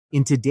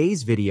In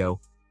today's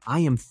video, I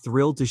am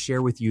thrilled to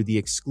share with you the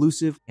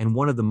exclusive and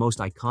one of the most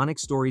iconic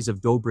stories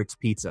of Doughbrik's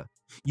pizza.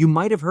 You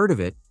might have heard of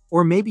it,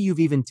 or maybe you've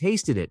even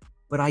tasted it,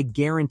 but I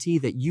guarantee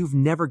that you've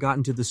never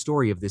gotten to the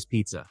story of this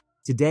pizza.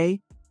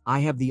 Today, I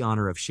have the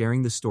honor of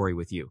sharing the story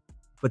with you.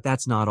 But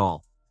that's not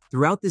all.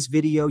 Throughout this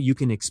video, you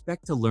can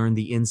expect to learn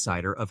the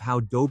insider of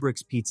how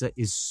Doughbrik's pizza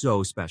is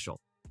so special.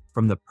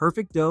 From the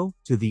perfect dough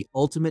to the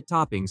ultimate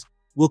toppings,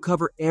 we'll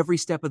cover every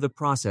step of the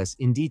process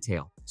in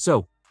detail.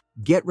 So,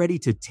 get ready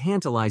to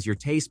tantalize your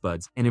taste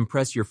buds and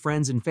impress your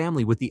friends and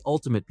family with the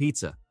ultimate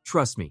pizza.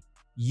 Trust me,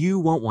 you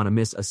won't want to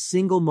miss a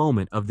single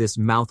moment of this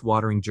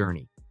mouth-watering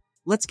journey.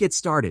 Let's get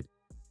started.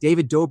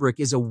 David Dobrik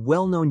is a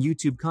well-known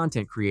YouTube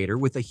content creator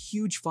with a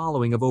huge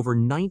following of over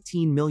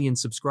 19 million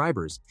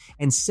subscribers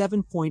and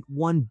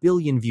 7.1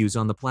 billion views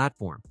on the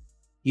platform.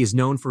 He is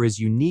known for his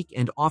unique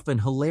and often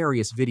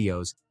hilarious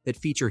videos that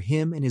feature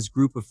him and his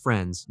group of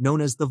friends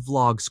known as the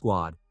Vlog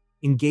Squad,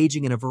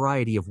 engaging in a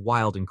variety of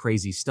wild and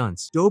crazy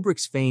stunts.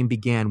 Doughbrik's fame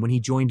began when he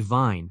joined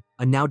Vine,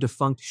 a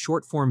now-defunct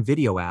short-form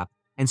video app,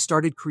 and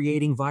started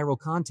creating viral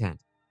content.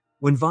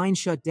 When Vine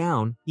shut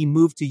down, he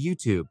moved to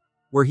YouTube,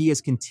 where he has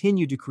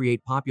continued to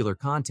create popular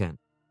content.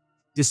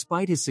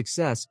 Despite his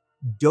success,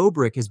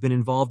 Doughbrik has been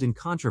involved in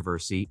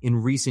controversy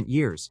in recent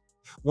years.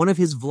 One of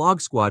his Vlog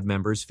Squad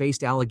members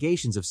faced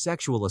allegations of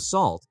sexual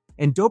assault,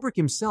 and Doughbrik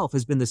himself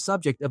has been the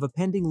subject of a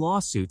pending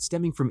lawsuit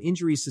stemming from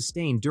injuries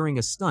sustained during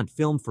a stunt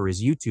filmed for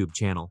his YouTube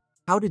channel.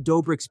 How did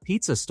Doughbrik's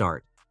pizza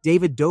start?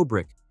 David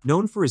Dobrik,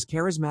 known for his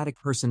charismatic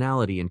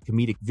personality and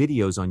comedic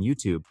videos on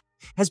YouTube,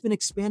 has been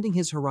expanding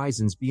his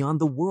horizons beyond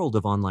the world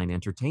of online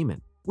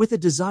entertainment. With a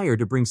desire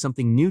to bring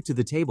something new to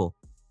the table,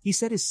 he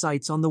set his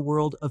sights on the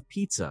world of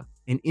pizza,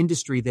 an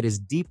industry that is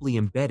deeply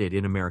embedded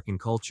in American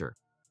culture.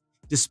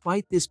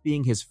 Despite this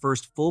being his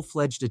first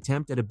full-fledged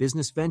attempt at a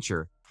business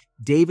venture,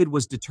 David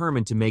was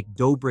determined to make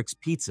Doughbrik's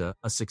pizza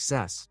a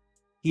success.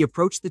 He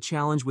approached the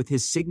challenge with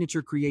his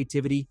signature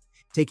creativity,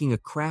 taking a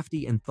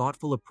crafty and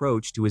thoughtful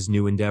approach to his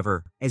new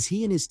endeavor. As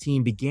he and his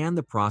team began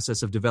the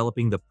process of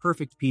developing the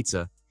perfect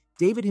pizza,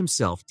 David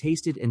himself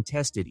tasted and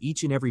tested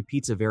each and every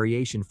pizza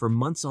variation for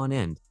months on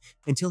end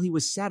until he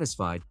was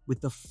satisfied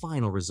with the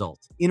final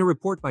result. In a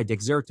report by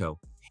Dexerto,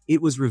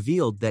 it was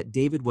revealed that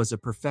David was a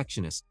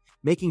perfectionist,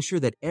 making sure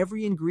that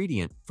every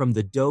ingredient, from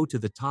the dough to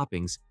the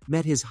toppings,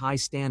 met his high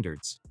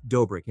standards.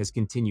 Doughbrik has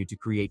continued to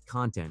create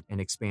content and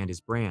expand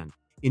his brand.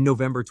 In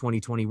November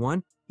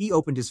 2021, he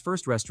opened his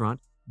first restaurant,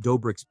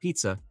 Doughbrik's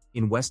Pizza,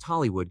 in West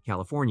Hollywood,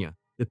 California.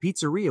 The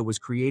pizzeria was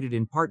created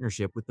in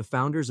partnership with the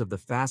founders of the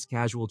fast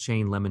casual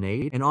chain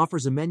Lemonade and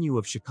offers a menu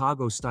of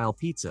Chicago-style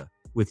pizza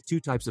with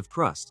two types of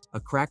crust, a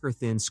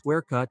cracker-thin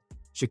square-cut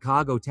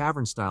Chicago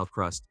tavern-style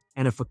crust,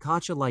 and a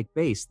focaccia-like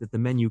base that the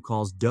menu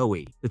calls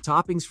doughy. The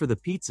toppings for the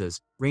pizzas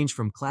range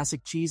from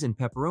classic cheese and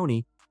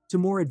pepperoni to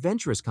more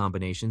adventurous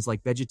combinations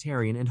like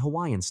vegetarian and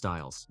Hawaiian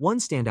styles. One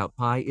standout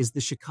pie is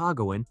the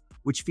Chicagoan,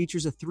 which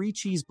features a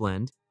 3-cheese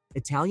blend,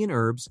 Italian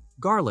herbs,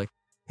 garlic,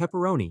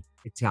 pepperoni,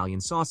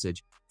 Italian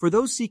sausage. For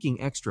those seeking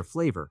extra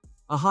flavor,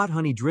 a hot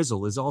honey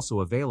drizzle is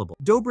also available.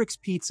 Doughbrik's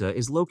Pizza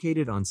is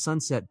located on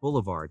Sunset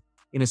Boulevard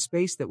in a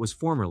space that was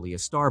formerly a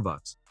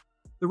Starbucks.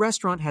 The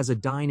restaurant has a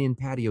dine-in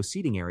patio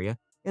seating area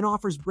and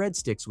offers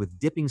breadsticks with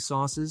dipping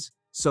sauces,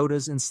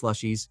 sodas and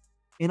slushies,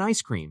 and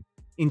ice cream,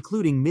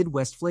 including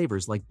Midwest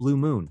flavors like Blue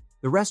Moon.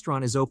 The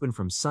restaurant is open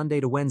from Sunday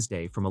to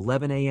Wednesday from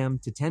 11 a.m.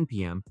 to 10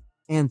 p.m.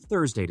 and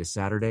Thursday to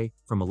Saturday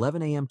from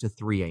 11 a.m. to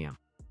 3 a.m.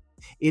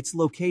 Its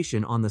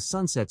location on the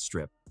Sunset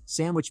Strip,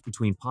 sandwiched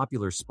between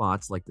popular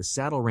spots like the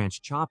Saddle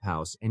Ranch Chop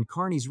House and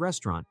Carney's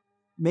Restaurant,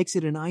 makes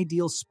it an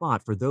ideal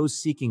spot for those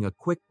seeking a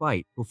quick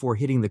bite before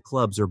hitting the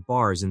clubs or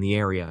bars in the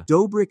area.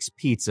 Doughbrik's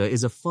Pizza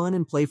is a fun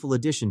and playful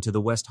addition to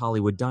the West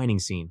Hollywood dining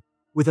scene,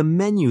 with a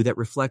menu that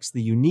reflects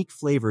the unique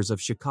flavors of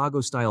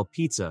Chicago-style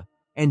pizza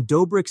and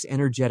Doughbrik's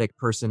energetic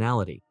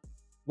personality.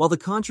 While the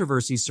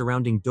controversies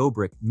surrounding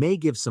Doughbrik may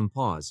give some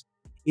pause,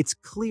 it's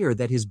clear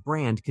that his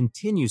brand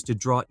continues to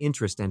draw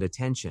interest and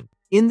attention.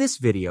 In this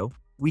video,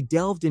 we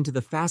delved into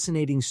the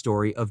fascinating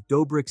story of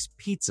Doughbrik's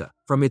Pizza,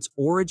 from its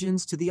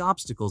origins to the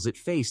obstacles it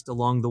faced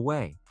along the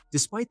way.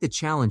 Despite the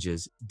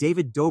challenges,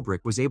 David Dobrik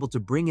was able to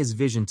bring his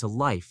vision to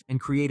life and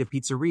create a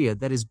pizzeria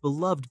that is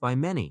beloved by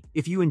many.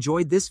 If you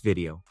enjoyed this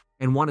video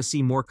and want to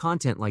see more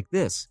content like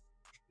this,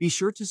 be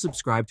sure to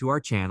subscribe to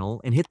our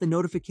channel and hit the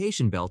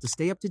notification bell to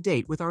stay up to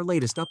date with our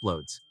latest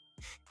uploads.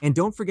 And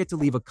don't forget to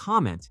leave a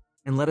comment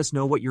and let us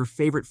know what your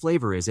favorite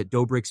flavor is at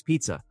Doughbrik's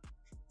Pizza.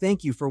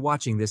 Thank you for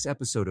watching this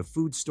episode of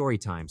Food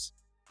Storytimes.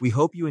 We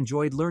hope you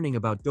enjoyed learning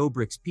about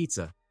Doughbrik's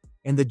Pizza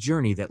and the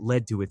journey that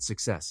led to its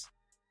success.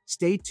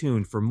 Stay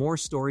tuned for more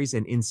stories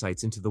and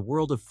insights into the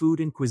world of food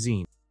and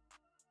cuisine.